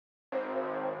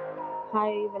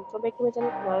Hi, welcome back to my channel.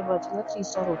 Now I'm watching a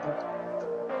three-star hotel.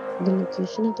 The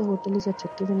location of the hotel is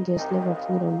attractive and guests love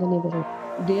walking around the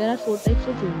neighborhood. There are four types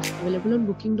of rooms available on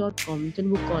booking.com. You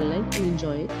can book online and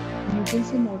enjoy it. You can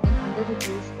see more than 100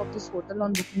 reviews of this hotel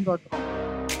on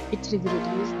booking.com. Its review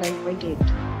rating is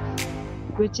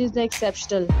 9.8, which is the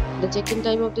exceptional. The check-in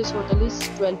time of this hotel is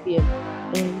 12 p.m.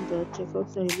 and the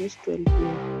check-out time is 12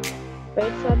 p.m.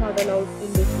 Pets are not allowed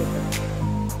in this hotel.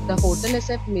 The hotel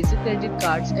accepts major credit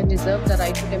cards and reserves the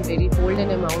right to temporarily hold an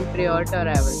amount prior to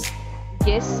arrival.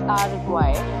 Guests are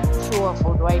required to show a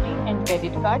photo ID and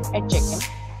credit card at check-in.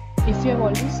 If you have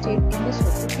already stayed in this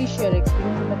hotel, please share your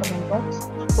experience in the comment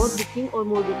box. For booking or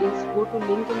more details, go to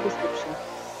link in description.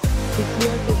 If you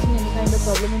are facing any kind of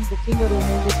problem in booking a room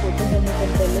in this hotel, then you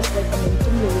can tell us by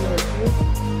commenting. We will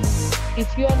help you.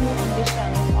 If you are new on this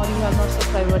channel or you have not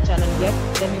subscribed our channel yet,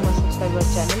 then you must subscribe our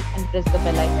channel and press the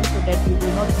bell icon so that you do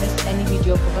not miss any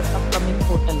video of our upcoming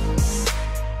hotel.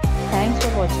 Thanks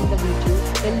for watching the video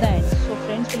till the end. So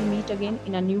friends, will meet again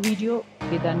in a new video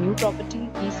with a new property.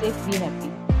 Be safe, be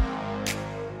happy.